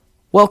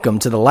Welcome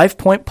to the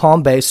LifePoint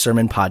Palm Bay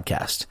Sermon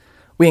Podcast.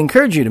 We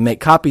encourage you to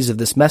make copies of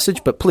this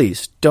message, but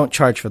please don't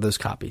charge for those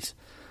copies.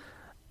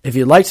 If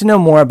you'd like to know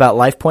more about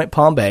LifePoint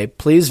Palm Bay,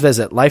 please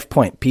visit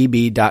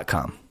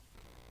lifepointpb.com.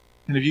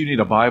 And if you need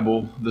a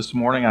Bible this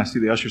morning, I see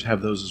the ushers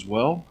have those as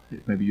well.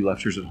 If maybe you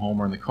left yours at home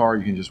or in the car,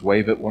 you can just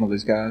wave at one of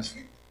these guys,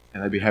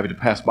 and they'd be happy to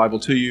pass Bible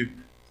to you.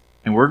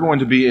 And we're going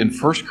to be in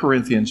 1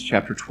 Corinthians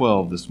chapter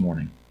 12 this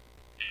morning.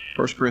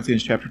 1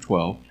 Corinthians chapter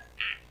 12.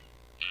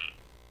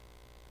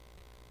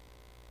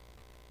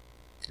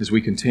 As we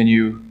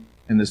continue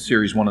in this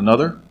series, One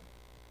Another.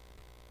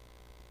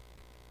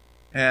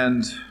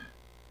 And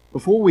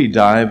before we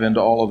dive into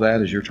all of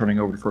that, as you're turning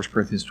over to 1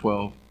 Corinthians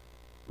 12,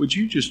 would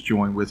you just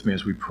join with me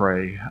as we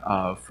pray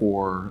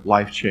for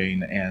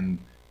LifeChain and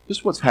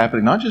just what's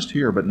happening, not just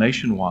here, but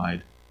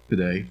nationwide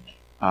today.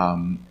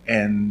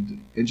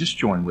 And just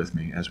join with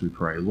me as we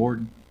pray.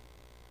 Lord,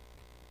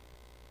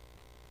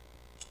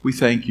 we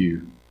thank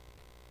you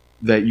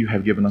that you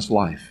have given us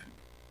life.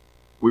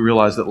 We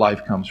realize that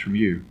life comes from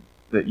you,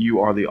 that you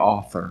are the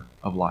author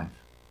of life.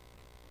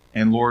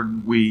 And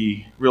Lord,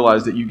 we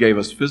realize that you gave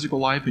us physical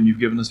life and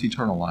you've given us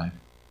eternal life.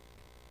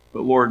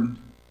 But Lord,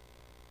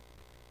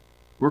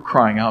 we're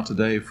crying out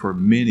today for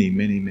many,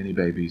 many, many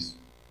babies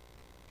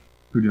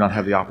who do not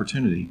have the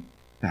opportunity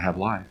to have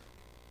life.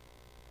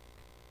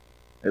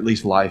 At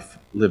least life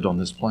lived on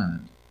this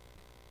planet.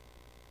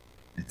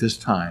 At this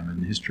time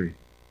in history,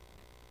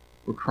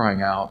 we're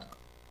crying out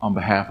on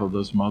behalf of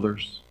those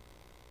mothers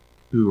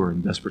who are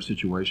in desperate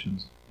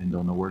situations and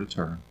don't know where to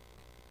turn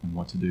and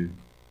what to do.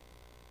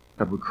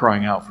 God, we're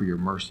crying out for your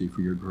mercy,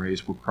 for your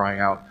grace. We're crying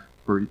out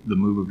for the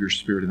move of your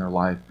Spirit in their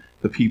life,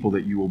 the people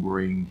that you will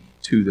bring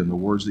to them, the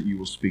words that you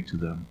will speak to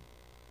them.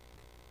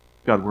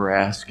 God, we're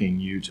asking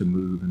you to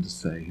move and to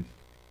save.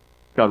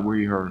 God,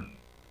 we are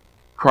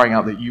crying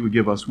out that you would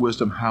give us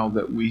wisdom how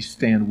that we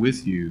stand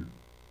with you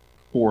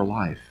for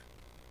life.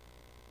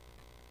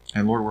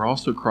 And Lord, we're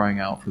also crying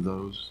out for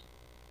those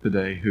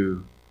today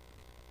who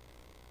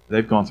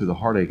they've gone through the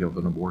heartache of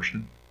an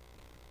abortion.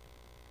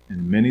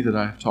 And many that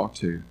I've talked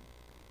to,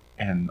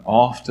 and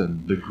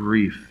often the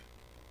grief,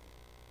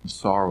 the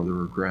sorrow, the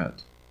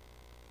regret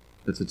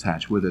that's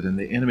attached with it. And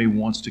the enemy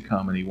wants to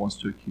come and he wants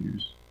to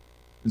accuse.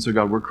 And so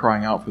God, we're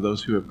crying out for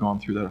those who have gone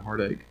through that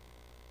heartache,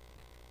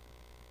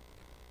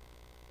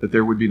 that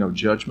there would be no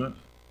judgment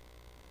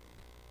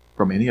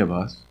from any of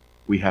us.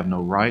 We have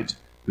no right,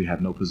 we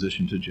have no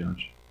position to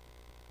judge.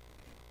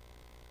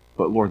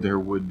 But Lord, there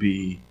would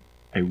be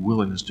a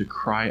willingness to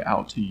cry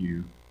out to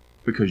you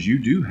because you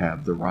do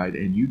have the right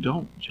and you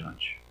don't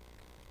judge.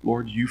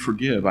 Lord, you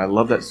forgive. I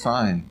love that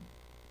sign.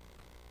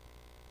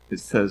 It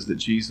says that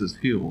Jesus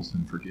heals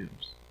and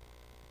forgives.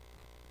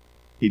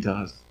 He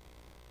does.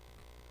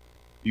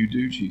 You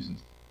do,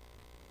 Jesus.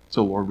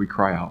 So Lord, we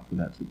cry out for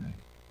that today.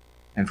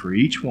 And for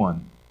each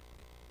one,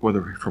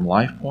 whether from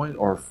LifePoint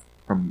or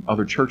from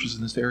other churches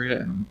in this area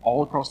and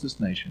all across this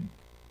nation,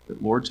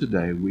 that Lord,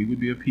 today we would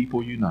be a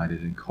people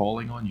united in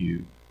calling on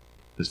you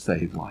to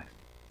save life.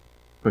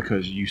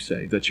 Because you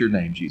save. That's your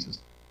name, Jesus.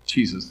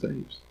 Jesus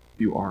saves.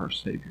 You are our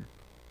Savior.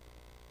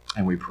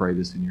 And we pray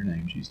this in your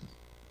name, Jesus.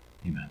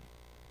 Amen.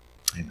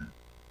 Amen.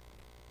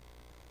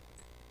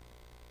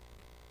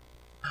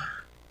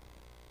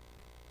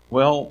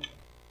 Well,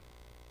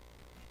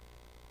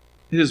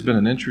 it has been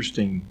an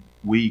interesting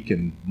week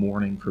and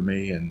morning for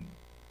me, and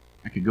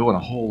I could go in a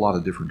whole lot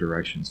of different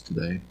directions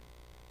today.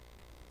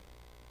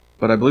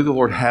 But I believe the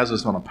Lord has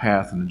us on a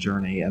path and a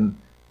journey, and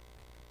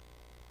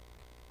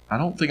I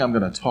don't think I'm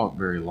going to talk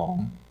very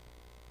long.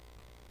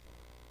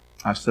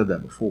 I've said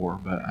that before,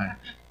 but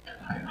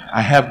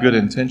I have good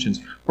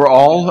intentions.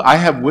 I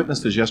have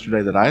witnesses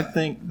yesterday that I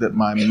think that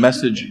my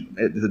message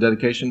at the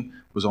dedication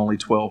was only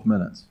 12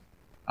 minutes.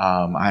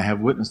 I have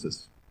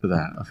witnesses to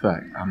that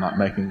effect. I'm not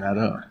making that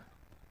up.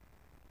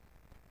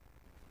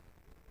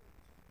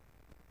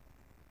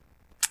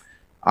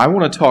 I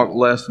want to talk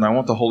less, and I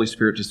want the Holy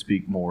Spirit to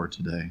speak more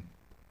today.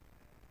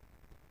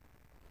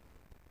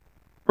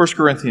 1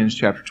 Corinthians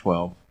chapter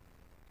 12.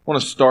 I want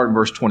to start in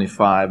verse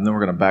 25, and then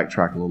we're going to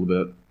backtrack a little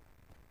bit.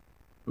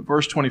 But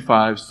verse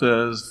 25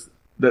 says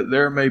that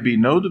there may be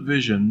no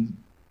division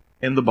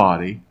in the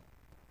body,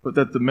 but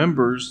that the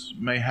members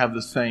may have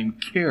the same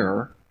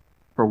care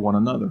for one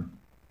another.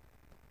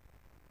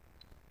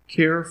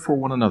 Care for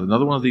one another.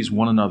 Another one of these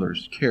one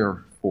another's.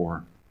 Care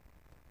for.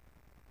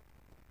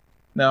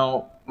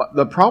 Now,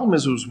 the problem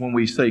is when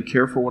we say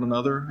care for one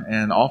another,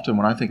 and often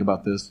when I think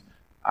about this,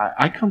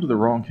 I come to the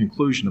wrong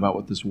conclusion about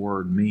what this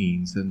word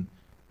means. And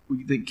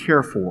we think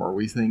care for,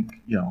 we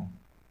think,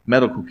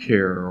 medical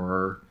care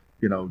or,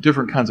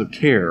 different kinds of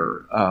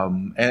care.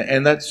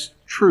 And that's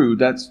true.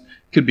 That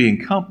could be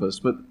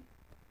encompassed. But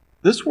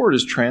this word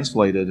is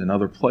translated in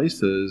other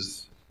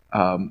places,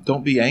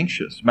 don't be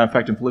anxious. Matter of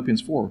fact, in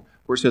Philippians 4,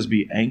 where it says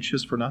be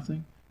anxious for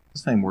nothing, the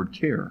same word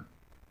care.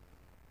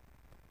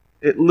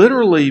 It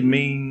literally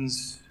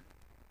means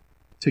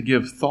to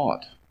give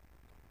thought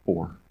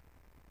for,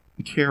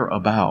 to care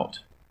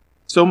about.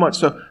 So much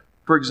so,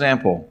 for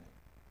example,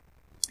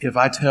 if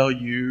I tell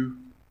you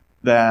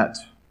that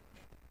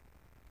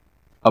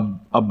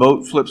a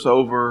boat flips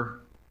over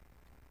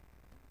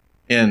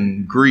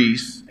in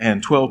Greece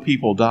and 12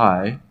 people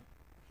die,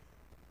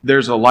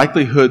 there's a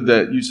likelihood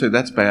that you'd say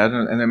that's bad,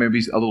 and there may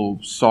be a little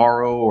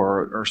sorrow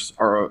or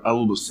a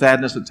little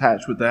sadness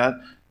attached with that.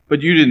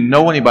 But you didn't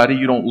know anybody.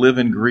 You don't live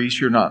in Greece.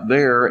 You're not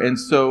there. And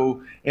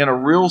so, in a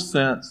real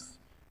sense,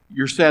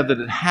 you're sad that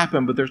it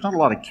happened, but there's not a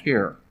lot of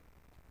care.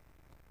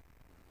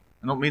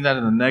 I don't mean that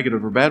in a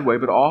negative or bad way,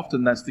 but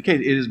often that's the case.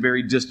 It is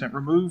very distant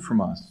removed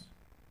from us.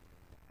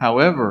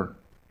 However,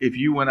 if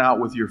you went out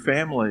with your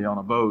family on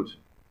a boat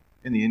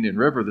in the Indian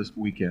River this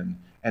weekend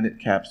and it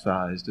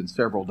capsized and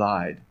several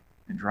died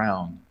and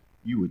drowned,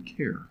 you would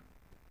care.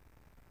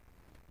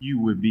 You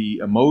would be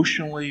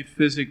emotionally,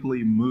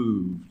 physically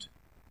moved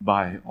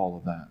by all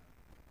of that.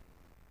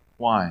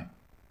 Why?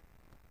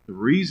 The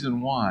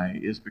reason why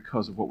is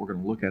because of what we're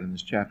going to look at in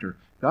this chapter.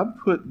 God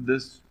put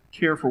this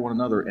care for one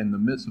another in the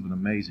midst of an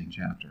amazing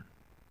chapter.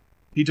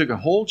 He took a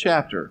whole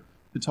chapter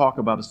to talk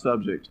about a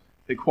subject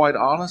that quite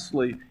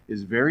honestly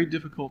is very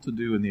difficult to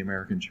do in the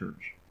American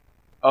church.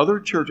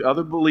 Other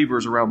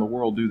believers around the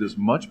world do this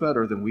much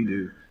better than we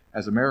do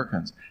as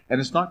Americans.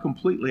 And it's not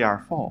completely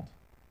our fault.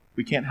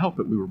 We can't help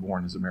it. We were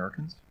born as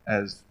Americans,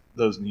 as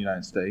those in the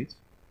United States.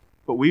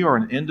 But we are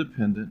an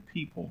independent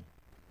people.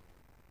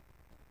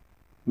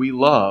 We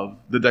love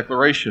the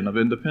Declaration of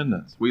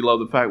Independence. We love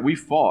the fact we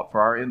fought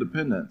for our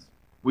independence.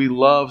 We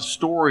love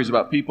stories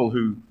about people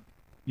who,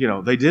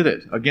 they did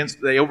it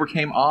they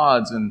overcame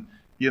odds and,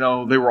 they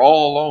were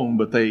all alone,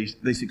 but they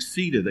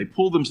succeeded. They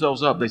pulled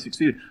themselves up. They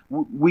succeeded.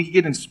 We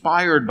get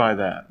inspired by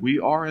that. We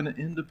are an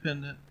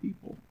independent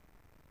people.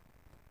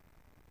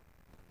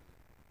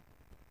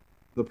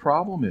 The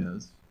problem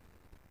is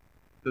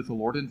that the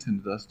Lord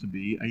intended us to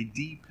be a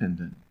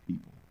dependent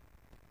people,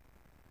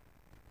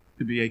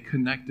 to be a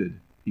connected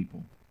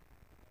people.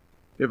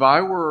 If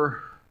I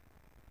were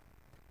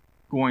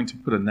going to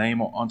put a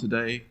name on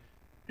today,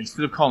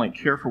 instead of calling it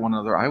care for one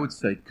another, I would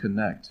say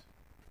connect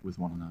with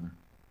one another.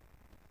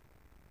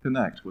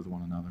 Connect with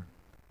one another.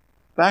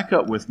 Back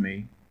up with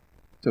me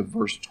to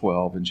verse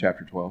 12 in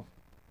chapter 12.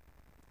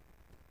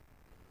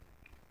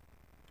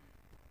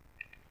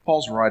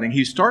 Paul's writing.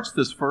 He starts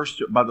this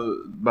first by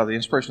the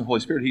inspiration of the Holy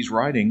Spirit.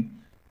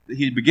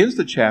 He begins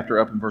the chapter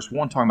up in verse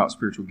 1 talking about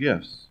spiritual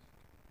gifts.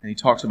 And he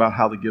talks about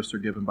how the gifts are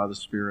given by the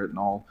Spirit and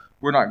all.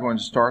 We're not going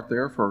to start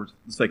there for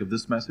the sake of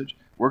this message.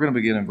 We're going to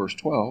begin in verse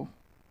 12.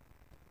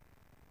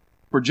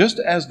 For just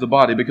as the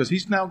body, because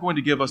he's now going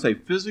to give us a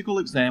physical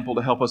example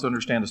to help us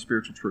understand a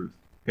spiritual truth.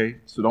 Okay,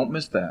 so don't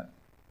miss that.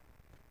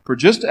 For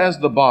just as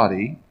the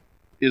body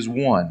is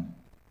one.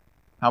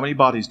 How many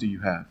bodies do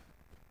you have?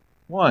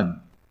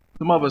 One.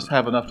 Some of us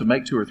have enough to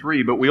make 2 or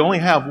 3, but we only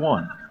have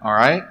one. All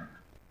right?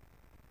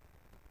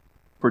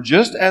 For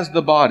just as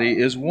the body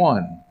is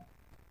one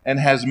and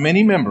has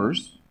many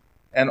members,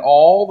 and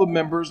all the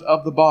members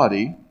of the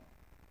body,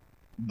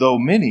 though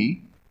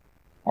many,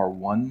 are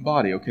one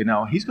body. Okay,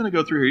 now he's going to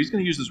go through here. He's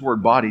going to use this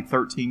word body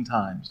 13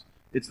 times.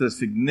 It's a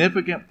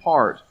significant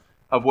part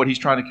of what he's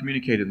trying to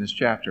communicate in this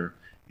chapter.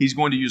 He's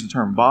going to use the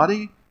term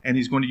body, and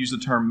he's going to use the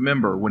term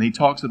member. When he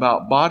talks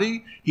about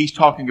body, he's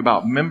talking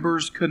about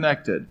members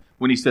connected.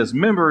 When he says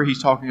member,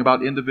 he's talking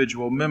about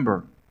individual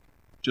member.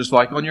 Just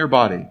like on your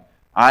body.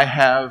 I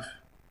have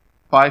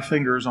 5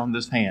 fingers on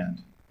this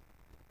hand.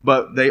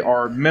 But they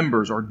are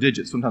members or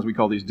digits. Sometimes we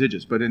call these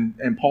digits. But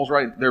in Paul's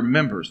writing, they're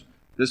members.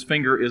 This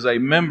finger is a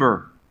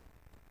member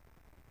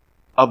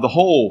of the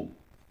whole.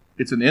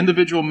 It's an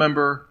individual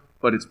member,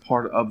 but it's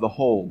part of the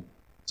whole.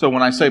 So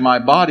when I say my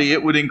body,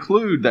 it would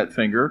include that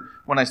finger.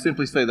 When I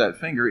simply say that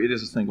finger, it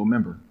is a single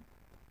member.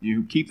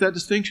 You keep that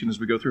distinction as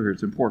we go through here.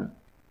 It's important.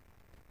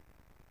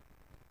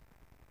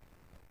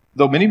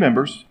 Though many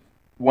members,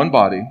 one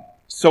body,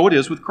 so it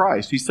is with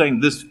Christ. He's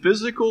saying this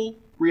physical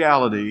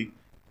reality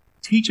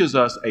teaches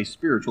us a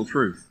spiritual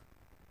truth.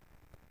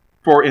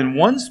 For in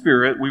one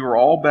Spirit we were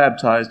all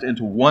baptized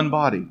into one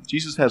body.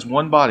 Jesus has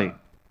one body.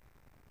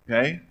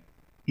 Okay?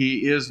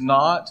 He is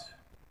not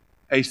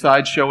a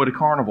sideshow at a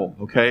carnival.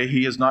 Okay?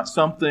 He is not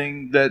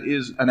something that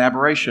is an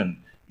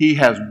aberration. He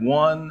has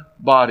one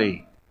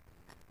body.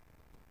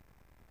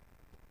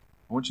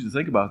 I want you to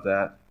think about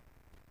that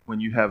when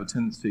you have a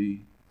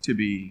tendency to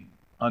be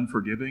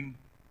unforgiving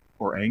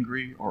or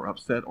angry or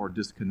upset or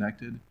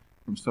disconnected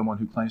from someone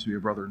who claims to be a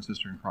brother and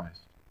sister in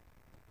Christ.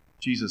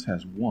 Jesus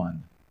has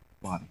one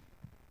body.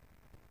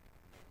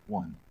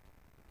 One.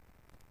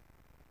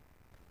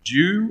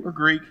 Jew or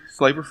Greek,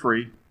 slave or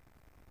free,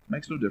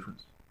 makes no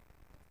difference.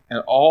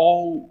 And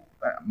all,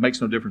 makes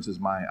no difference is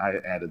I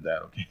added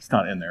that, okay, it's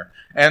not in there.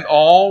 And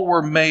all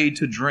were made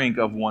to drink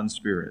of one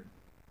Spirit.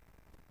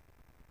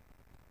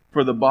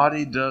 For the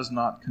body does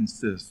not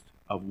consist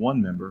of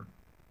one member,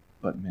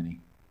 but many.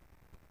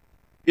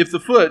 If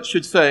the foot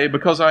should say,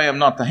 because I am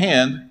not the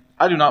hand,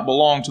 I do not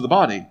belong to the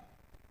body,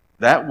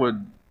 that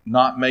would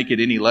not make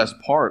it any less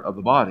part of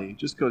the body.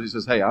 Just because he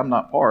says, hey, I'm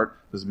not part,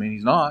 doesn't mean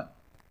he's not.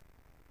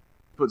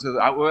 The foot says,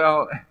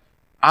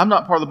 I'm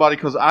not part of the body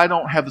because I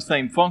don't have the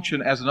same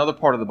function as another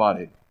part of the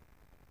body.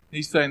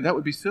 He's saying that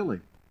would be silly.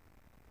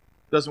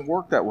 It doesn't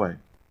work that way.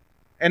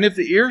 And if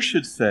the ear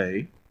should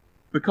say,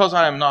 because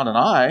I am not an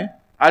eye,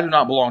 I do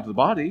not belong to the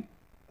body,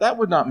 that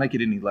would not make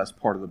it any less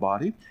part of the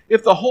body.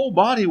 If the whole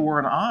body were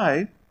an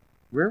eye,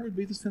 where would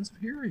be the sense of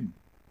hearing?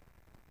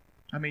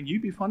 I mean,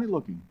 you'd be funny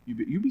looking.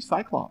 You'd be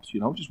Cyclops,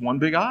 just one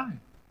big eye.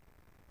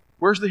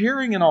 Where's the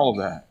hearing in all of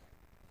that?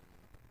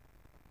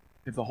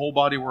 If the whole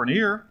body were an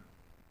ear,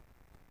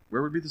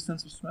 where would be the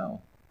sense of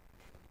smell?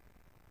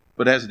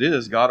 But as it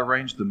is, God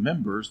arranged the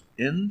members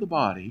in the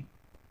body.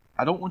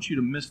 I don't want you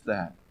to miss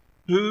that.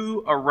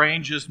 Who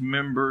arranges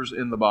members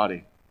in the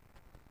body?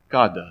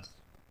 God does.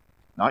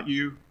 Not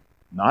you,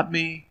 not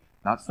me,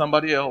 not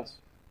somebody else.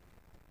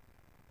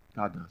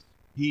 God does.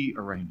 He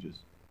arranges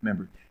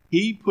members.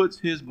 He puts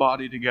his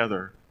body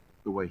together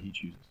the way he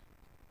chooses.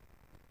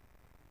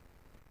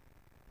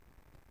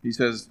 He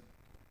says,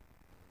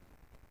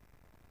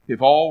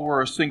 if all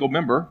were a single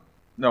member,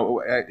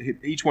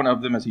 each one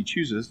of them as he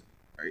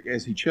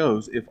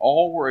chose, if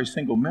all were a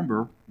single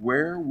member,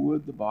 where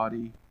would the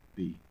body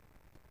be?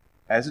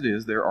 As it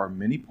is, there are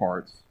many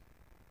parts,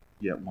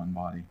 yet one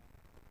body.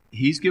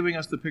 He's giving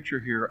us the picture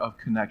here of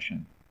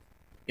connection.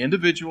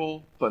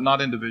 Individual, but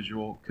not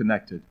individual,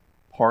 connected.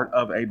 Part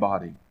of a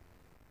body.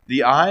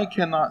 The eye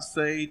cannot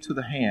say to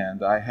the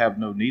hand, I have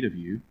no need of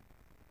you,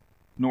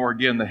 nor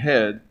again the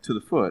head to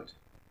the foot,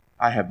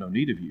 I have no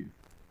need of you.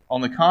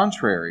 On the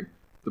contrary,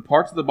 the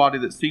parts of the body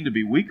that seem to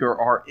be weaker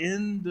are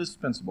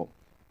indispensable.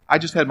 I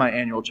just had my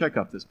annual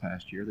checkup this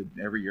past year.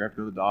 Every year I have to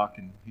go to the doc,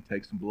 and he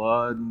takes some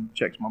blood and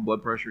checks my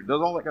blood pressure,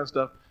 does all that kind of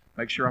stuff,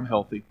 makes sure I'm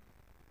healthy.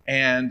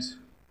 And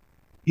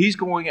he's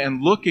going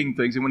and looking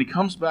things, and when he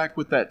comes back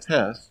with that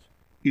test,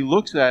 he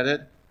looks at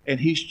it, and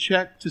he's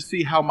checked to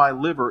see how my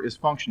liver is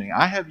functioning.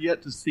 I have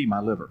yet to see my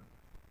liver,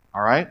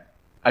 all right?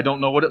 I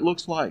don't know what it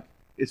looks like.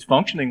 It's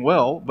functioning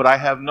well, but I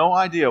have no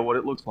idea what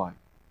it looks like.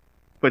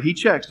 But he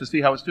checks to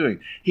see how it's doing.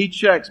 He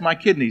checks my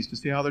kidneys to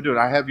see how they're doing.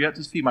 I have yet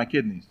to see my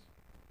kidneys.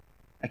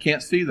 I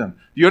can't see them.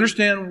 Do you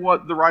understand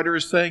what the writer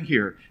is saying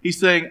here? He's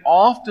saying,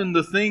 often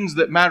the things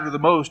that matter the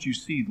most, you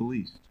see the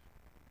least.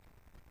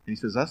 And he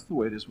says, that's the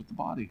way it is with the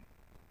body.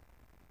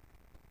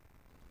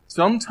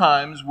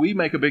 Sometimes we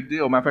make a big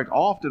deal. Matter of fact,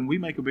 often we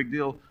make a big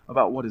deal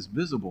about what is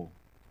visible.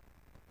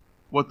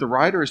 What the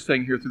writer is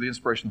saying here through the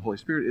inspiration of the Holy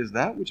Spirit is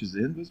that which is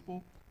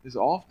invisible is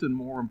often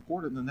more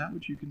important than that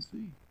which you can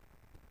see.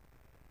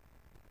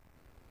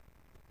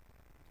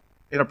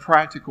 In a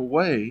practical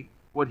way,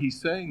 what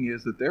he's saying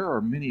is that there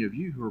are many of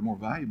you who are more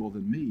valuable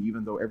than me,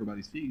 even though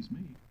everybody sees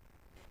me.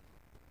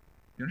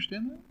 You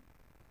understand that?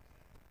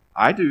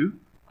 I do.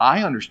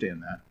 I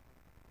understand that.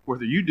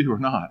 Whether you do or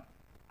not,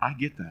 I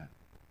get that.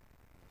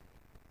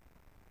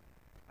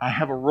 I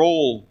have a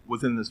role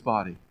within this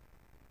body.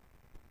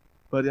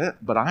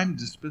 But I'm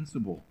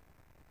dispensable.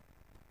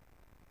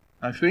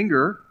 My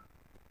finger,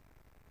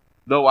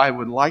 though I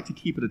would like to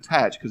keep it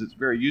attached because it's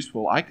very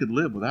useful, I could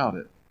live without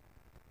it.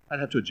 I'd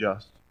have to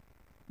adjust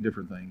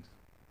different things.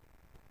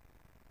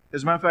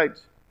 As a matter of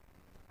fact,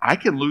 I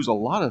can lose a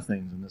lot of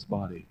things in this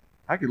body.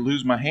 I could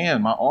lose my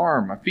hand, my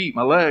arm, my feet,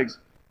 my legs.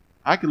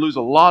 I could lose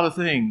a lot of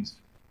things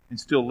and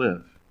still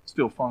live,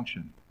 still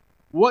function.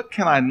 What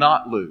can I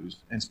not lose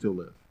and still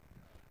live?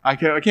 I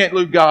can't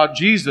lose God,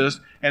 Jesus.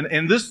 And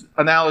in this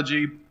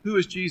analogy, who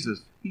is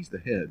Jesus? He's the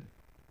head.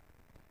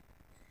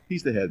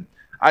 He's the head.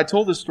 I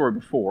told this story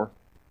before,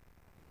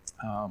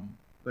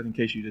 but in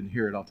case you didn't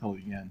hear it, I'll tell it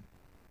again.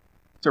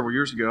 Several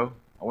years ago,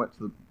 I went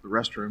to the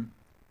restroom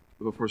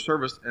before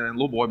service, and a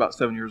little boy about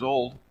 7 years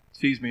old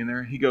sees me in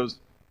there. He goes,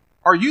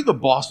 "Are you the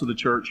boss of the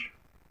church?"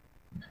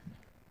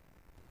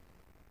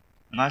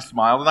 And I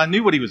smiled, and I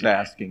knew what he was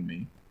asking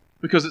me,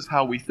 because it's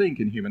how we think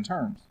in human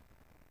terms.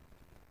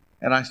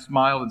 And I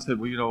smiled and said,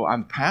 well,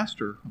 I'm the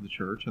pastor of the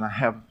church, and I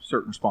have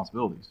certain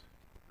responsibilities.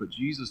 But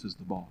Jesus is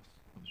the boss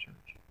of the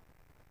church.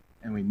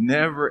 And we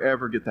never,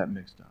 ever get that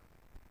mixed up.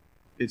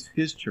 It's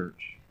his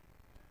church.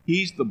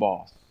 He's the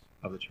boss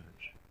of the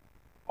church.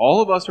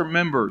 All of us are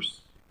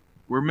members.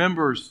 We're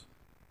members.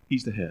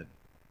 He's the head.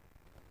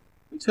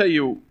 Let me tell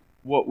you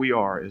what we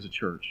are as a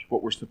church,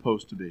 what we're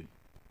supposed to be.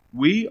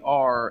 We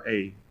are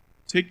a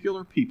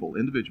particular people,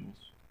 individuals,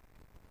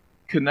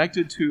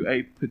 connected to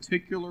a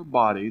particular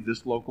body,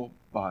 this local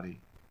body,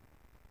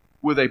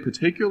 with a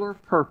particular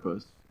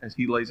purpose, as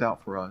he lays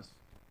out for us,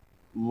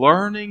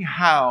 learning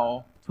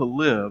how to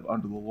live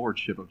under the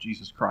lordship of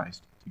Jesus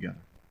Christ together.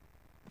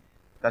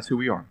 That's who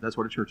we are. That's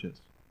what a church is.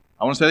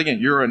 I want to say it again.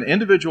 You're an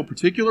individual,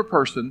 particular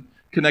person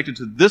connected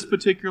to this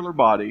particular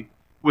body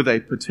with a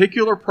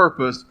particular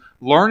purpose,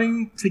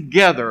 learning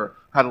together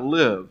how to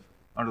live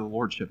under the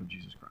lordship of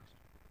Jesus Christ.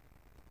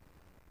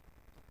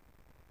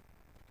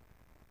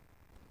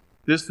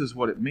 This is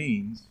what it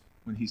means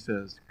when he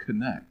says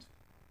connect,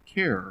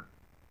 care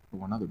for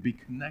one another, be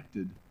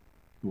connected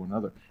to one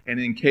another. And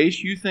in case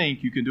you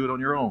think you can do it on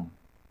your own,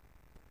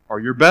 or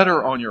you're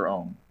better on your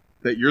own,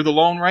 that you're the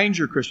Lone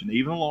Ranger Christian,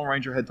 even the Lone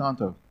Ranger had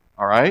Tonto,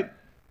 all right?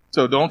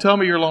 So don't tell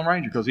me you're a Lone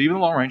Ranger, because even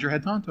the Lone Ranger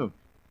had Tonto.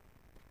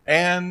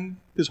 And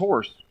his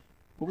horse.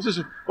 What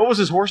was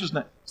his horse's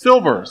name?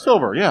 Silver.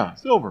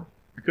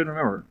 I couldn't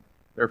remember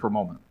there for a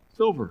moment.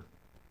 Silver.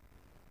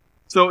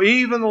 So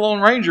even the Lone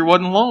Ranger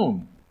wasn't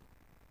alone.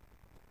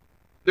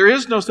 There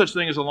is no such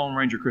thing as a Lone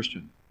Ranger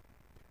Christian.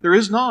 There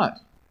is not.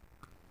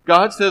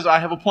 God says, I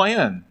have a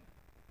plan.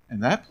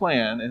 And that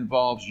plan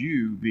involves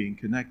you being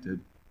connected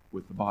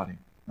with the body.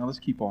 Now let's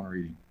keep on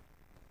reading.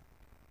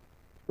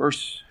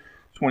 Verse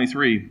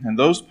 23, and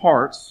those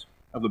parts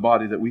of the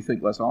body that we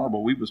think less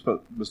honorable, we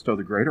bestow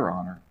the greater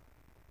honor.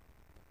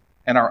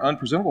 And our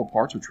unpresentable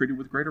parts are treated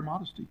with greater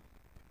modesty,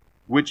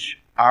 which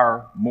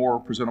our more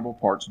presentable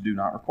parts do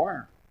not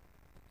require.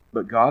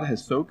 But God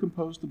has so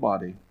composed the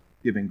body,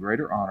 giving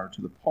greater honor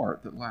to the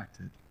part that lacked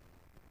it.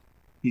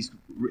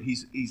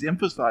 He's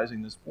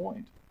emphasizing this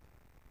point.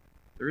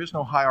 There is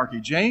no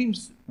hierarchy.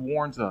 James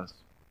warns us.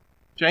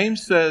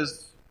 James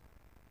says,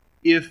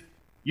 if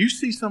you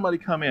see somebody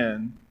come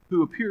in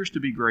who appears to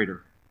be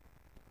greater,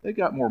 they've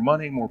got more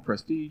money, more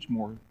prestige,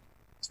 more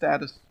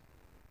status,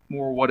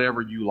 more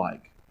whatever you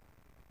like.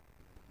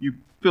 You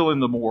fill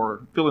in the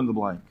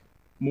blank.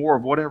 More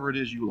of whatever it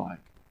is you like.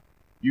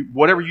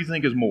 Whatever you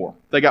think is more.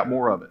 They got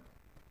more of it.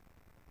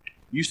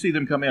 You see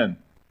them come in.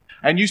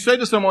 And you say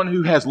to someone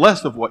who has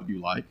less of what you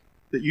like,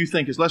 that you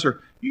think is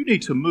lesser, you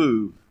need to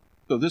move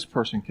so this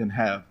person can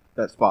have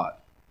that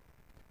spot.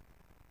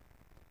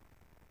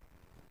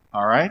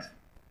 All right?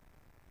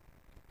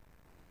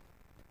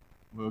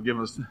 We'll give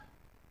us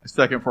a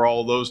second for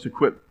all of those to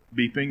quit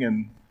beeping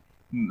and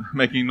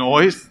making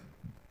noise.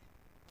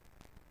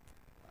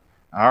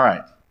 All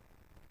right.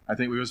 I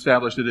think we've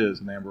established it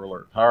is an Amber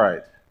Alert. All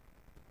right.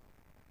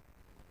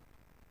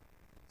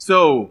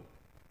 So,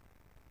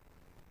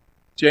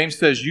 James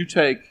says you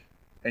take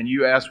and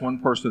you ask one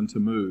person to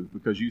move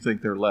because you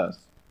think they're less,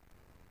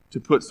 to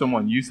put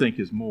someone you think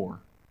is more.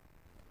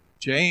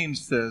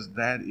 James says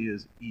that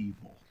is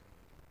evil.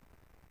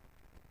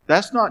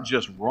 That's not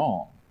just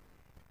wrong.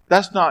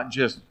 That's not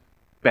just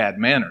bad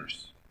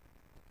manners.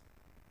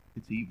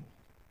 It's evil.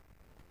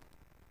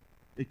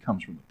 It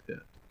comes from the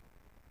pit.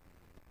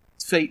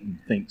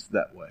 Satan thinks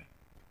that way.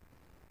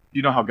 Do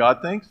you know how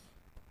God thinks?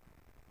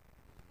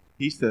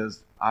 He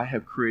says, I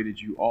have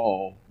created you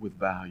all with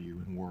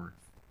value and worth.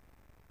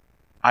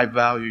 I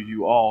value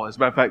you all. As a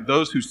matter of fact,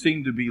 those who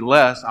seem to be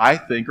less, I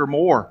think, are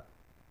more.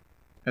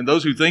 And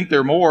those who think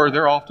they're more,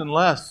 they're often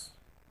less.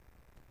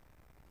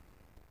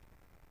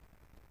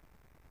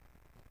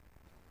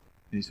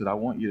 And he said, I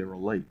want you to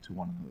relate to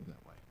one another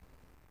that way.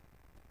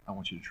 I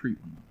want you to treat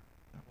one another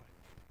that way.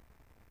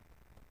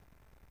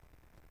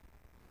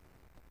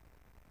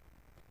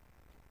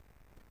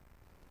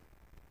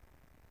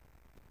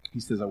 He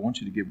says, I want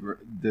you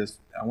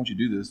to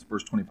do this,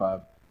 verse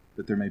 25,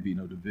 that there may be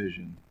no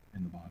division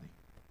in the body,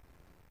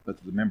 but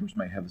that the members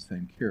may have the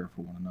same care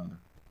for one another.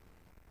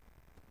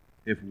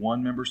 If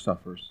one member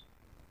suffers,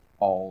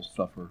 all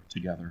suffer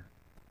together.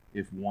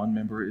 If one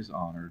member is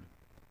honored,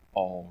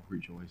 all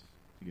rejoice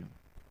together.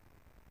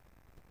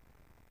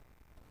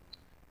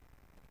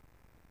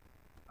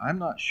 I'm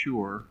not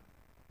sure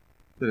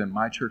that in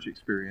my church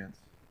experience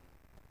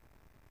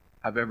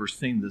I've ever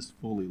seen this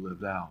fully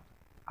lived out.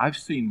 I've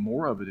seen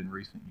more of it in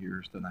recent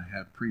years than I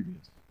have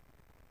previous.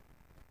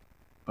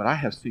 But I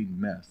have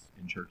seen mess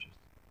in churches.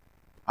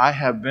 I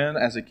have been,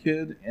 as a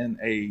kid, in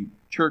a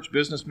church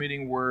business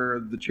meeting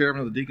where the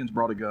chairman of the deacons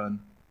brought a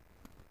gun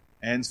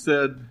and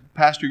said,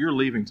 Pastor, you're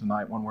leaving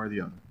tonight one way or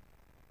the other.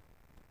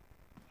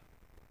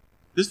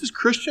 This is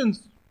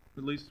Christians.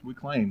 At least we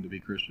claim to be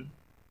Christian.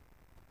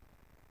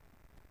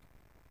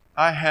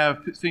 I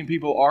have seen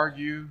people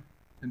argue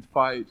and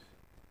fight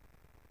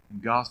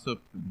and gossip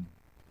and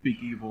speak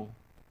evil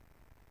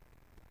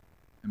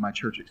in my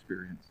church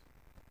experience.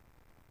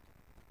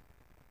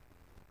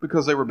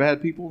 Because they were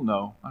bad people?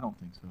 No, I don't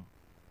think so.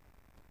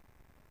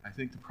 I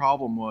think the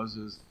problem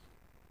was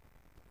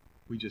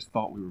we just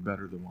thought we were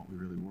better than what we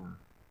really were.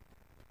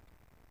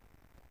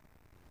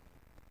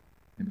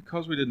 And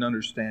because we didn't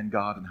understand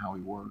God and how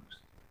He works,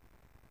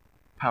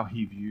 how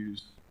He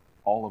views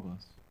all of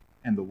us,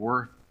 and the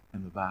worth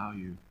and the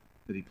value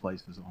that He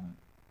places on it,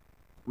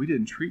 we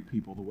didn't treat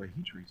people the way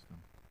He treats them.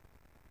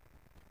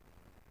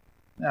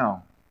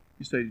 Now,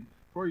 you say,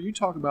 Troy, you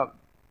talk about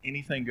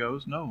anything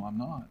goes? No, I'm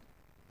not.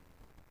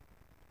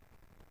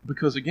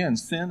 Because again,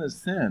 sin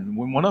is sin.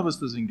 When one of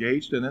us is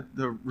engaged in it,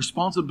 the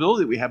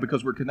responsibility that we have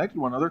because we're connected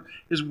to one another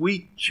is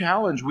we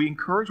challenge, we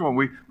encourage one.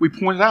 We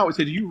point it out. We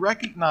say, do you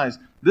recognize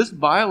this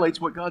violates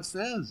what God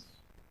says?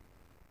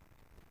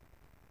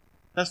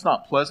 That's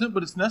not pleasant,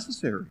 but it's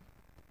necessary.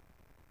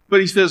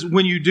 But he says,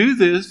 when you do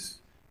this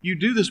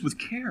with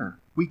care.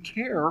 We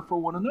care for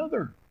one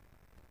another.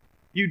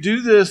 You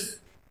do this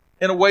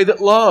in a way that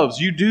loves.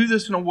 You do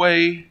this in a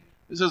way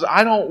that says,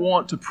 I don't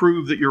want to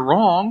prove that you're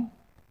wrong.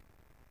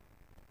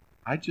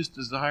 I just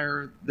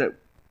desire that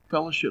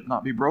fellowship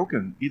not be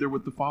broken, either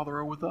with the Father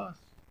or with us.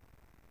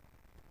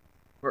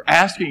 We're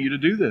asking you to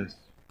do this.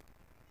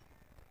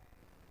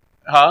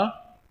 Huh?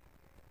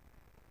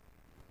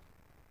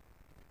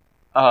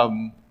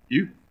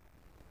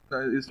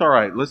 It's all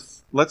right.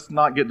 Let's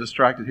not get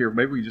distracted here.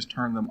 Maybe we just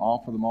turn them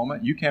off for the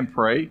moment. You can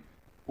pray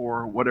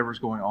for whatever's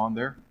going on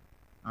there.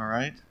 All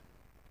right?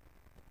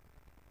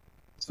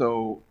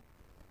 So,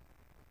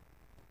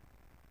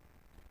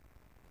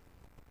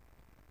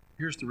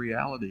 here's the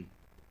reality.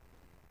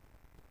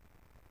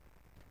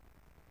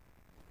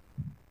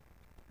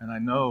 And I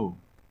know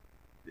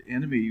the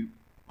enemy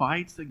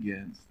fights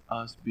against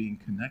us being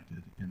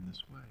connected in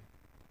this way.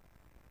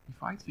 He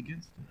fights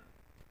against it.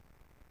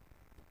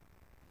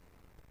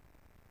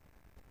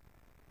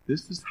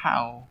 This is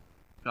how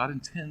God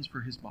intends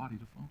for his body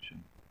to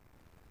function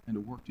and to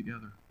work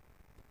together.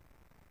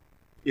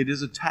 It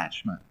is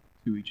attachment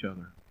to each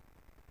other.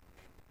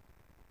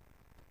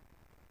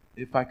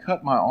 If I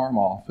cut my arm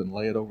off and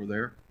lay it over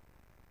there,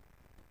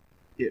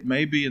 it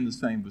may be in the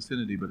same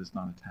vicinity, but it's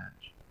not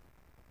attached.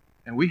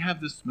 And we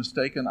have this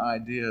mistaken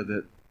idea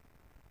that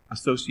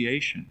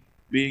association,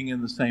 being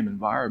in the same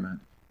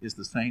environment, is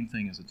the same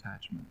thing as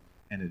attachment.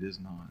 And it is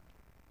not.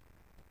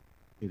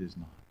 It is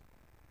not.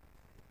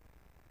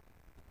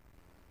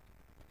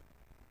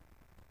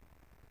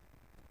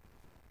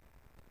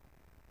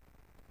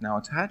 Now,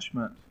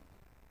 attachment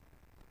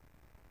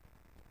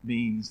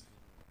means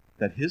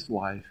that his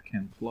life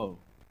can flow.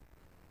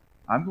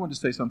 I'm going to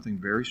say something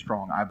very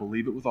strong. I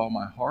believe it with all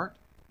my heart.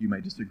 You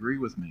may disagree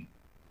with me.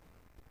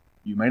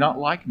 You may not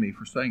like me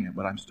for saying it,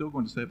 but I'm still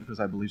going to say it because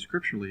I believe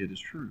scripturally it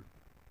is true.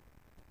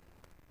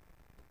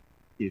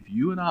 If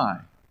you and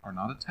I are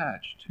not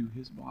attached to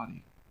his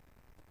body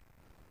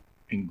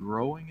and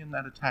growing in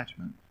that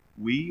attachment,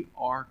 we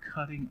are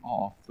cutting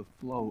off the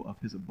flow of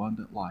his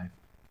abundant life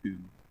to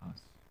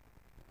us.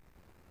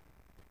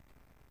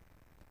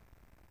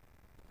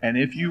 And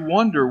if you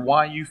wonder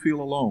why you feel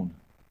alone,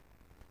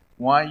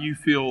 why you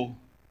feel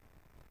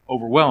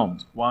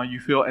overwhelmed, why you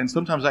feel, and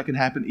sometimes that can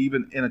happen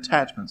even in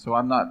attachment, so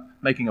I'm not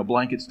making a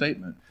blanket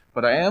statement,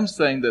 but I am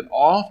saying that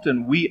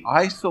often we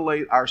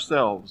isolate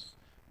ourselves.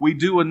 We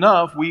do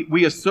enough,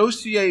 we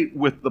associate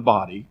with the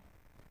body,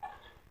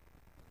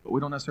 but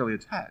we don't necessarily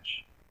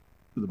attach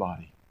to the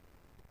body.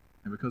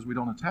 And because we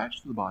don't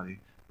attach to the body,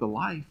 the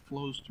life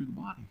flows through the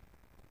body.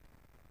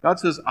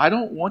 God says, I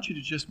don't want you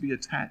to just be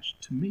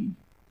attached to me.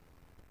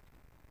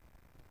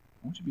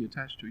 I want you to be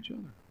attached to each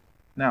other.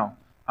 Now,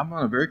 I'm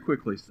going to very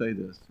quickly say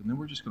this, and then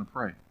we're just going to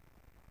pray.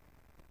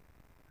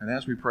 And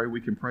as we pray, we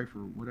can pray for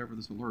whatever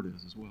this alert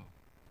is as well.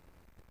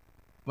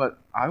 But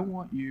I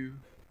want you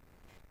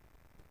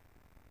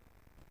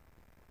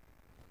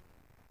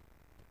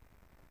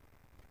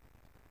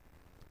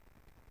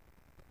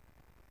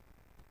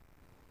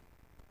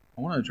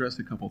I want to address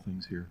a couple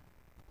things here.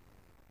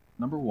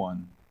 Number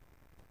one,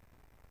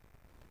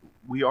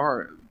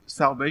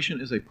 salvation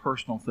is a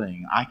personal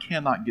thing. I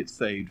cannot get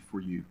saved for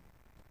you.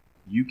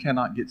 You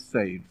cannot get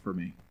saved for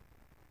me.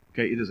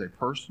 Okay, it is a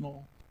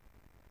personal,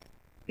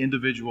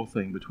 individual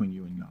thing between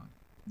you and God.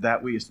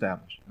 That we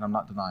established, and I'm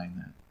not denying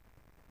that.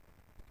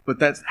 But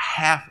that's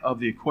half of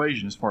the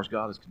equation as far as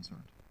God is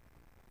concerned.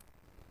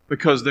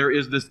 Because there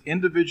is this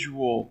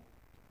individual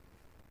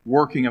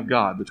working of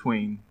God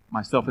between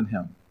myself and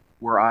him,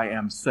 where I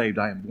am saved,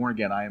 I am born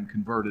again, I am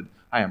converted,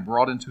 I am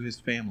brought into his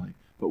family.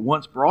 But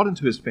once brought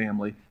into his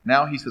family,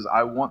 now he says,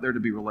 I want there to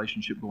be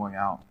relationship going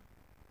out.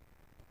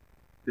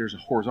 There's a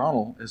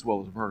horizontal as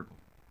well as a vertical.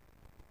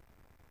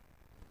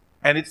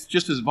 And it's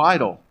just as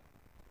vital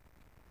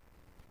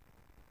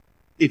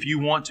if you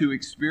want to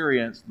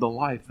experience the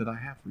life that I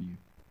have for you,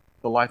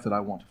 the life that I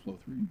want to flow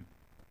through you.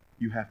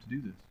 You have to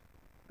do this.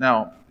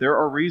 Now, there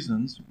are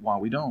reasons why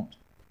we don't.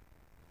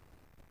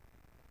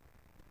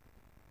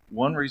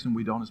 One reason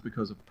we don't is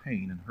because of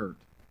pain and hurt.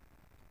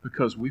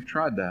 Because we've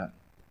tried that,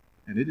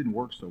 and it didn't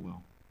work so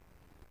well.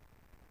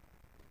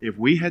 If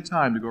we had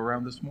time to go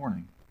around this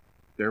morning,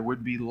 there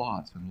would be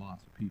lots and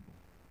lots of people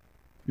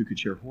who could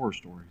share horror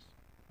stories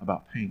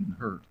about pain and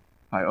hurt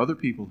by other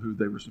people who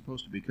they were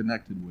supposed to be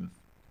connected with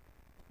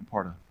and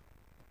part of.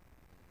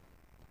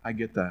 I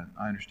get that.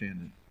 I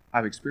understand it.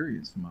 I've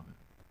experienced some of it.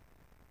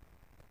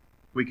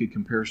 We could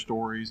compare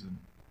stories, and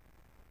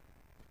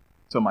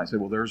some might say,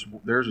 well,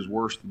 theirs is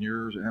worse than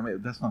yours. And I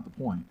mean, that's not the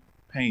point.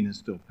 Pain is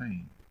still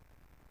pain.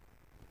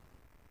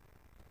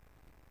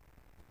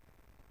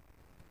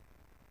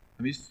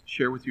 Let me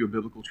share with you a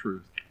biblical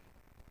truth.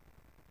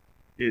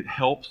 It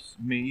helps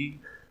me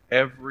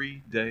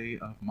every day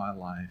of my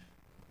life.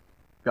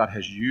 God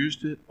has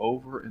used it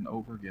over and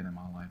over again in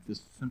my life,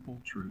 this simple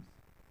truth.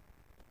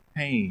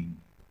 Pain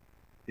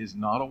is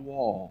not a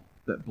wall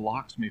that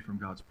blocks me from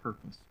God's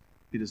purpose.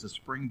 It is a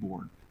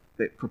springboard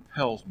that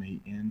propels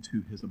me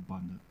into his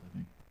abundant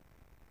living.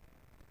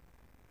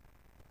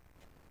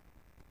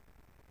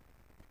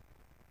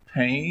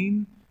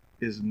 Pain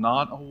is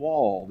not a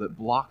wall that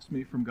blocks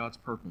me from God's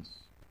purpose.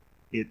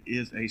 It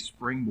is a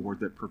springboard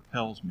that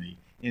propels me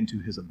into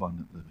his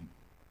abundant living.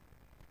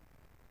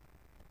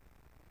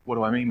 What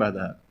do I mean by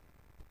that?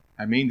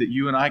 I mean that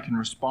you and I can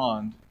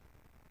respond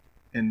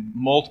in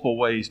multiple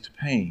ways to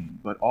pain,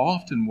 but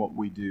often what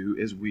we do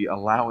is we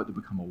allow it to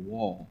become a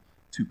wall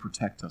to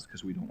protect us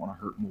because we don't want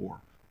to hurt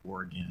more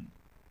or again.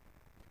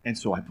 And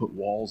so I put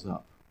walls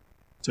up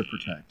to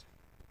protect.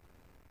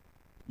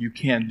 You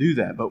can do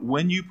that, but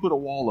when you put a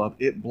wall up,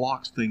 it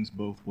blocks things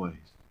both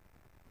ways.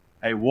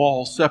 A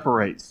wall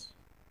separates.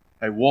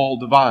 A wall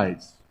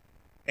divides.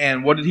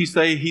 And what did he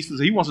say? He says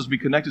he wants us to be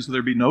connected so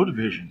there be no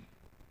division.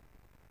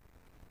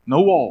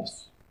 No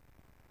walls.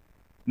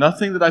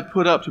 Nothing that I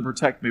put up to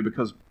protect me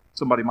because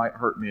somebody might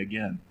hurt me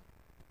again.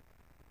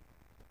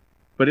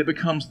 But it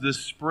becomes this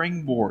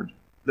springboard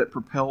that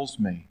propels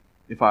me,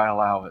 if I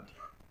allow it,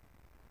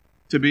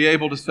 to be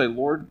able to say,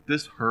 Lord,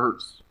 this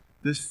hurts.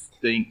 This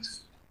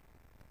stinks.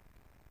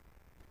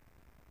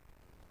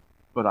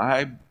 But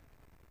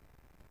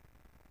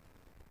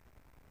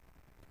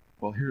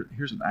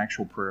here's an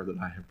actual prayer that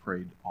I have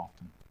prayed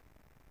often.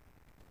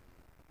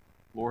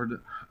 Lord,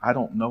 I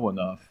don't know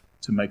enough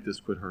to make this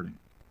quit hurting.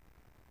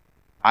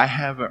 I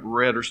haven't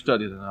read or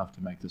studied enough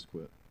to make this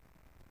quit.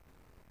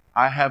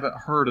 I haven't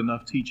heard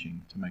enough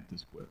teaching to make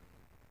this quit.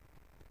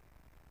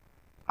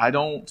 I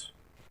don't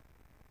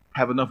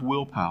have enough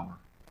willpower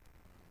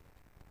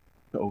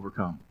to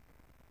overcome.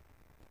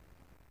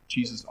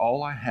 Jesus,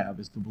 all I have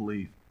is to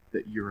believe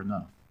that you're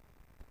enough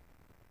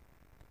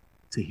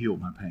to heal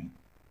my pain.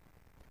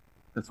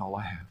 That's all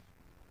I have.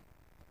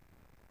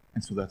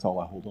 And so that's all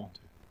I hold on to,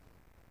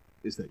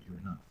 is that you're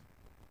enough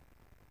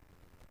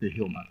to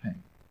heal my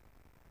pain.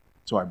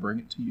 So I bring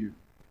it to you.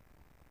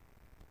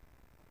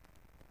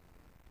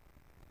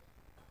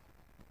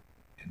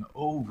 And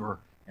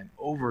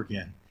over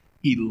again,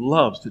 he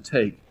loves to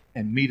take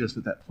and meet us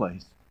at that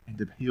place and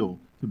to heal,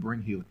 to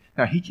bring healing.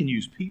 Now, he can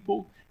use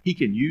people, he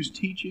can use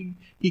teaching,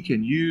 he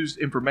can use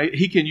information,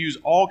 he can use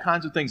all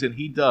kinds of things, and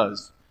he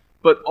does.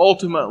 But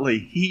ultimately,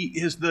 he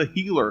is the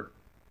healer.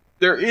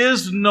 There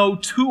is no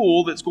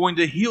tool that's going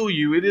to heal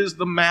you. It is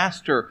the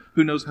master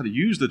who knows how to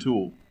use the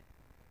tool.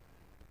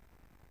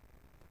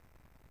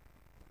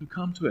 You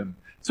come to him.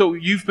 So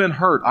you've been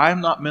hurt. I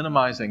am not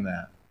minimizing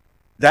that.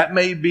 That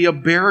may be a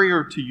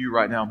barrier to you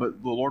right now,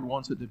 but the Lord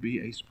wants it to be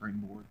a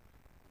springboard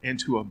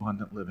into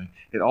abundant living.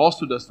 It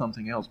also does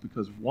something else,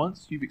 because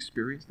once you've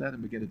experienced that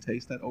and begin to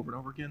taste that over and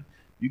over again,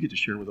 you get to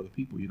share with other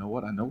people. You know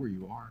what? I know where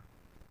you are.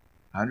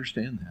 I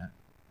understand that.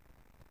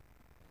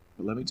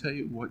 But let me tell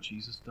you what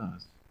Jesus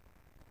does.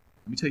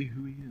 Let me tell you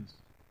who he is.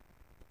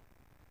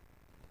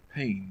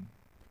 Pain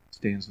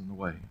stands in the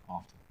way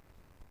often.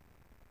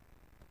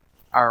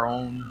 Our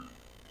own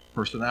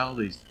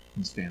personalities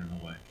can stand in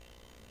the way.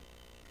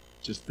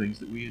 Just things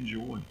that we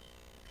enjoy.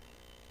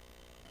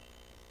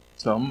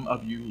 Some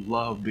of you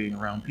love being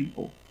around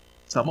people.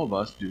 Some of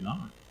us do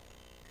not.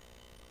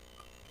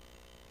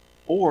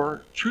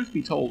 Or, truth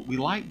be told, we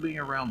like being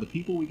around the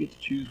people we get to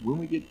choose when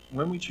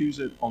we choose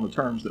it on the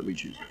terms that we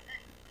choose it.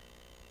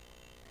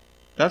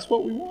 That's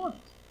what we want.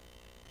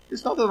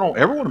 It's not that I don't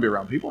ever want to be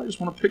around people. I just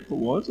want to pick the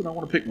ones, and I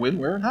want to pick when,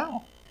 where, and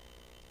how.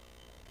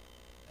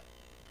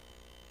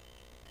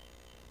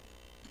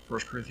 1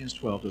 Corinthians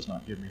 12 does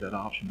not give me that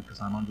option, because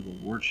I'm under the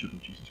lordship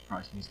of Jesus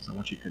Christ. And he says, I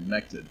want you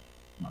connected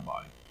to my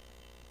body.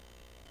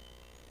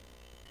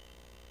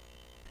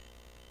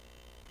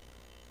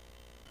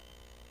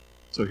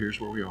 So here's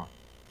where we are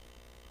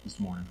this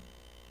morning.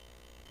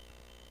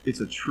 It's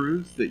a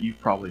truth that you've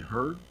probably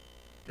heard,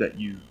 that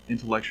you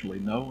intellectually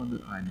know, and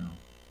that I know.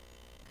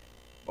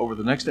 Over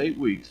the next 8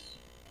 weeks,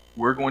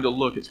 we're going to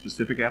look at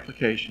specific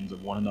applications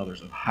of one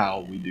another's of how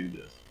we do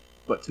this.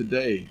 But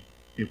today,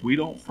 if we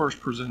don't first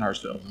present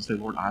ourselves and say,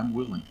 Lord, I'm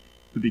willing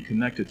to be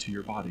connected to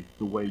your body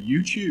the way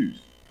you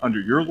choose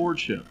under your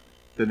lordship,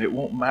 then it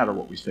won't matter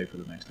what we say for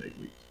the next 8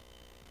 weeks.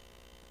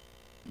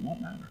 It won't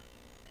matter.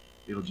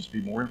 It'll just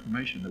be more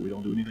information that we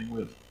don't do anything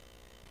with.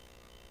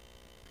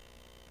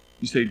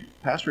 You say,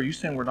 Pastor, are you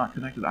saying we're not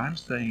connected? I'm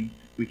saying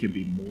we can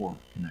be more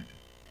connected.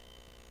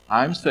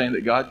 I'm saying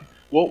that God,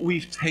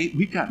 we've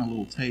gotten a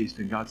little taste,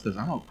 and God says,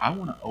 I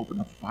want to open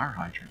up the fire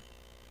hydrant.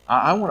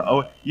 I want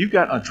to. You've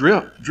got a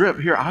drip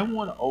here. I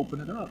want to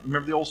open it up.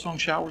 Remember the old song,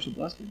 "Showers of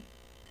Blessing"?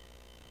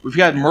 We've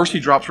got mercy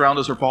drops around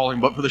us are falling,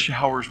 but for the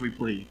showers we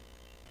plead.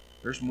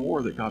 There's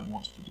more that God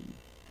wants to do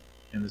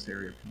in this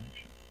area of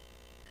connection.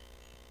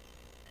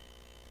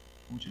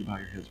 I want you to bow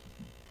your heads with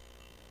me.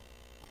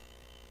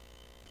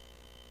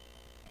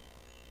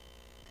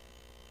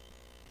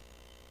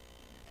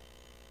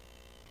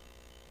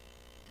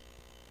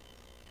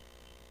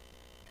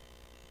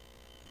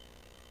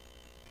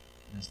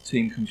 As the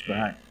team comes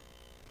back,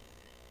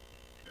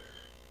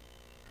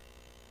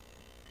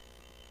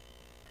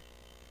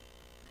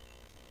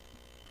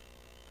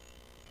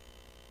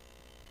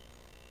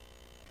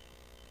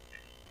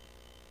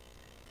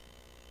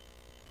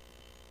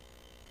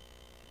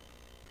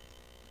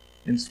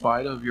 in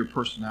spite of your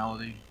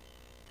personality,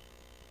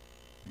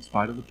 in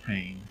spite of the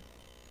pain,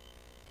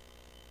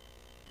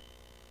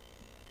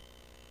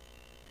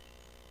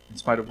 in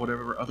spite of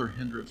whatever other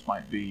hindrance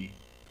might be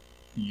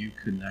to you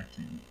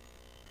connecting.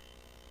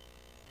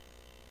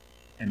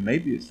 And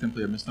maybe it's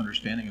simply a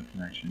misunderstanding of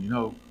connection. You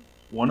know,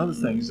 one of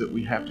the things that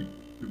we have to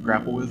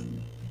grapple with,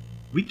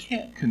 we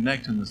can't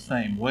connect in the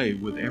same way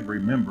with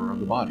every member of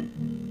the body.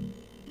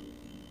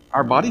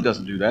 Our body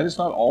doesn't do that. It's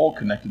not all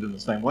connected in the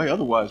same way.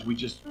 Otherwise,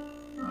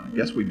 I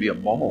guess we'd be a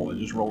ball and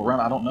just roll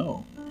around. I don't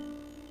know.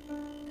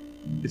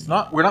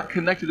 We're not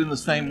connected in the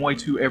same way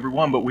to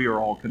everyone, but we are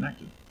all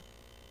connected.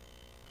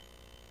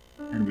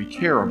 And we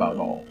care about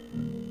all.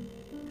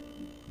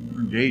 We're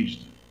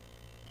engaged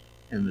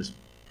in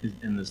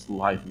this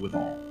life with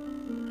all.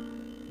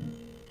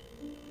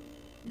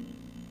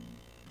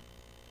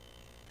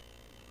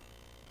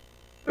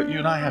 you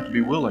and I have to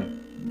be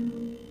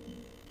willing.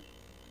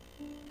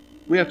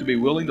 We have to be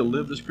willing to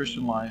live this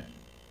Christian life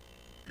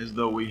as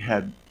though we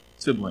had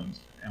siblings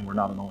and we're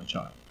not an only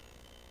child.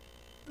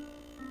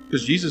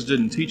 Because Jesus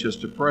didn't teach us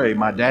to pray,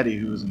 "My daddy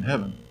who is in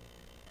heaven."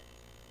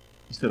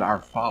 He said, "Our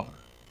Father,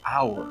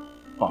 our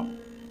Father."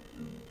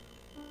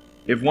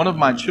 If one of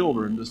my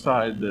children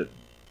decide that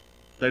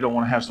they don't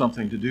want to have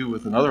something to do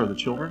with another of the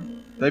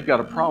children, they've got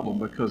a problem,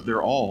 because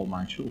they're all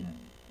my children.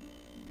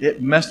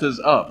 It messes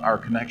up our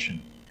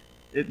connection.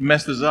 It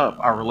messes up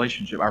our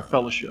relationship, our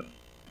fellowship.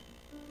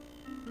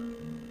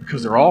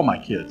 Because they're all my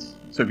kids.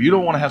 So if you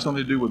don't want to have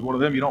something to do with one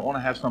of them, you don't want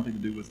to have something to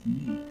do with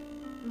me.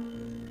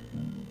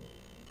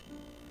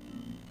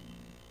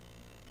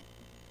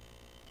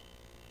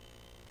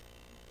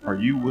 Are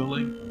you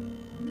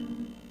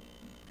willing,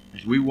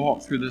 as we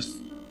walk through this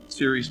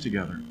series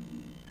together,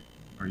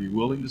 are you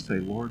willing to say,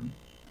 "Lord,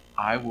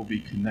 I will be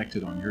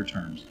connected on your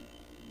terms.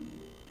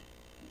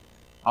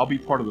 I'll be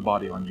part of the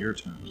body on your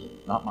terms,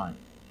 not mine."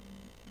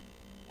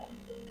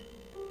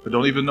 But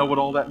don't even know what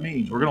all that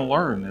means. We're going to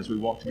learn as we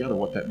walk together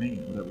what that means,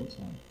 what that looks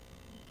like.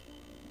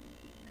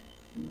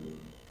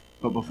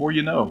 But before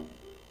you know,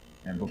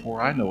 and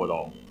before I know it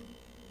all,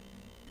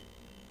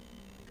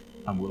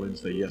 I'm willing to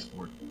say, "Yes,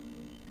 Lord.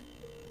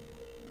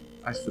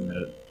 I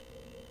submit.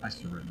 I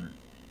surrender.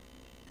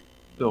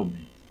 Fill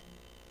me.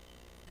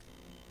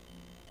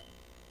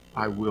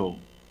 I will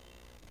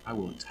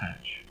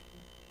attach."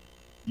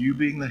 You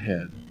being the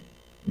head,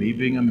 me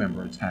being a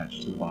member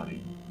attached to the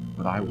body,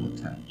 but I will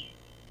attach.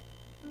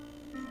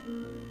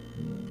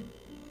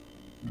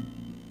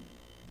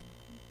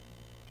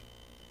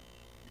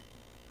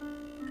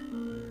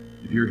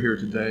 If you're here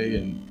today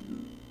and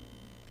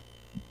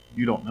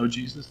you don't know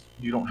Jesus,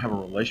 you don't have a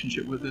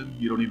relationship with Him,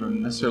 you don't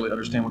even necessarily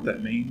understand what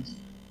that means,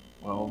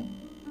 well,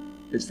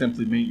 it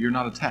simply means you're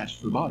not attached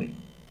to the body.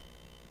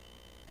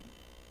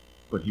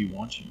 But He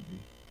wants you to be.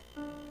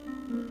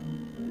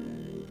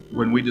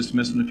 When we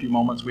dismiss in a few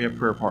moments, we have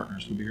prayer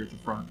partners who'll be here at the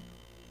front.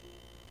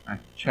 I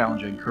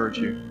challenge and encourage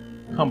you,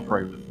 come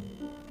pray with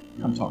them.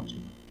 Come talk to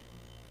them.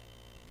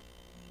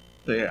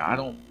 Say, "I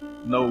don't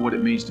know what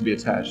it means to be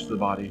attached to the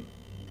body.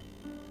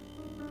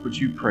 Would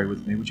you pray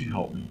with me? Would you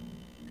help me?"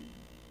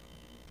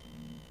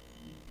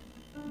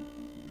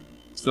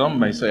 Some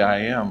may say,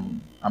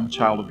 I'm a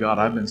child of God.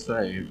 I've been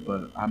saved,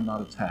 but I'm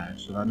not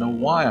attached. And I know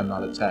why I'm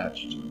not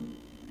attached.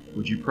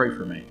 Would you pray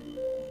for me?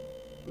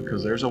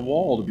 Because there's a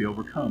wall to be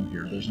overcome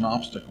here. There's an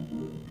obstacle.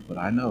 But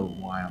I know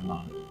why I'm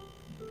not.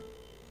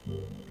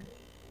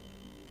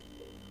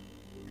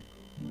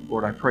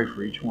 Lord, I pray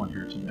for each one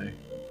here today.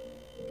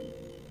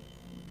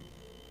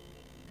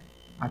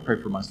 I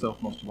pray for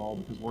myself most of all,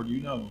 because, Lord,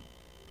 you know,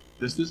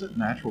 this isn't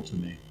natural to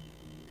me.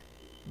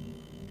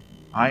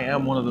 I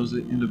am one of those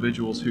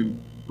individuals who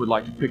would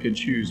like to pick and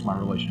choose my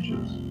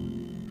relationships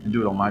and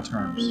do it on my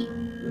terms.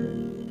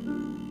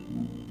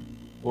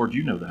 Lord,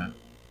 you know that.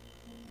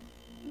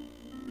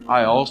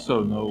 I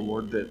also know,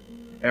 Lord, that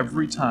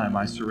every time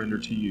I surrender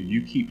to you,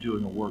 you keep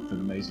doing a work that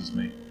amazes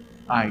me.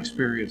 I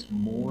experience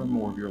more and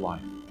more of your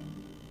life.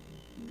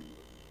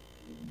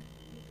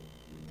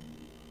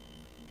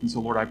 And so,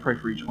 Lord, I pray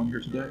for each one here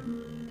today.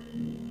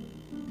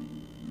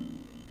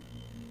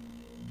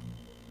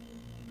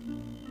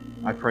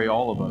 I pray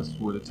all of us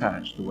would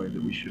attach the way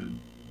that we should.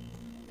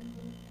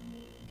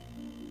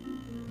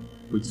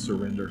 We'd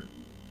surrender.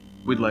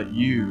 We'd let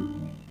you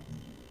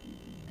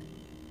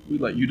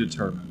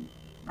determine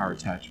our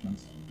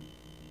attachments,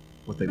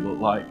 what they look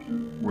like,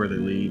 where they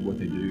lead, what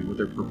they do, what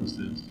their purpose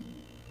is.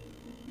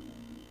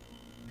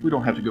 We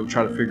don't have to go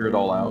try to figure it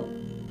all out.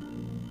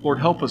 Lord,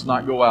 help us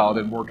not go out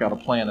and work out a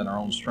plan in our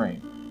own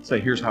strength. Say,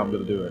 "Here's how I'm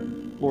going to do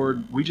it."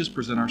 Lord, we just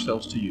present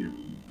ourselves to you,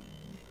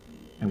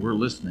 and we're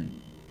listening,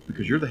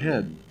 because you're the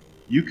head.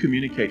 You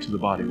communicate to the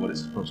body what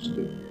it's supposed to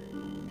do.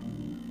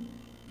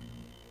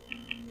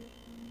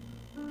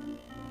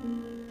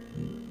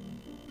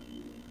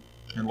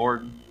 And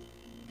Lord,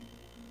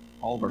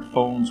 all of our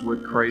phones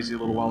went crazy a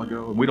little while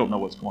ago, and we don't know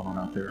what's going on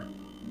out there.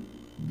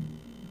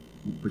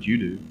 But you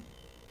do.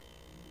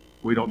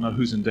 We don't know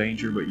who's in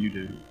danger, but you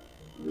do.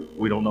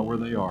 We don't know where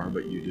they are,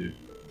 but you do.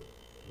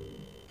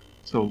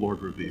 So,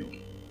 Lord, reveal.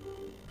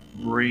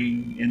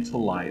 Bring into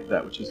light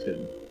that which is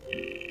hidden.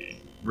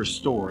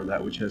 Restore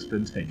that which has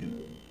been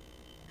taken.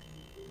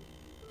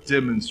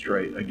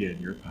 Demonstrate again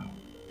your power.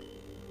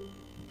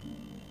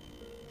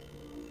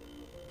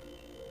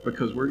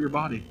 Because we're your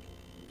body.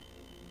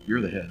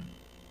 You're the head.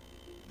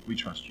 We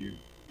trust you.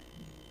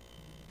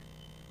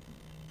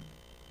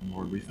 And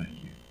Lord, we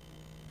thank you.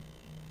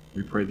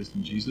 We pray this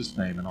in Jesus'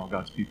 name, and all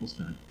God's people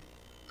said,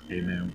 amen.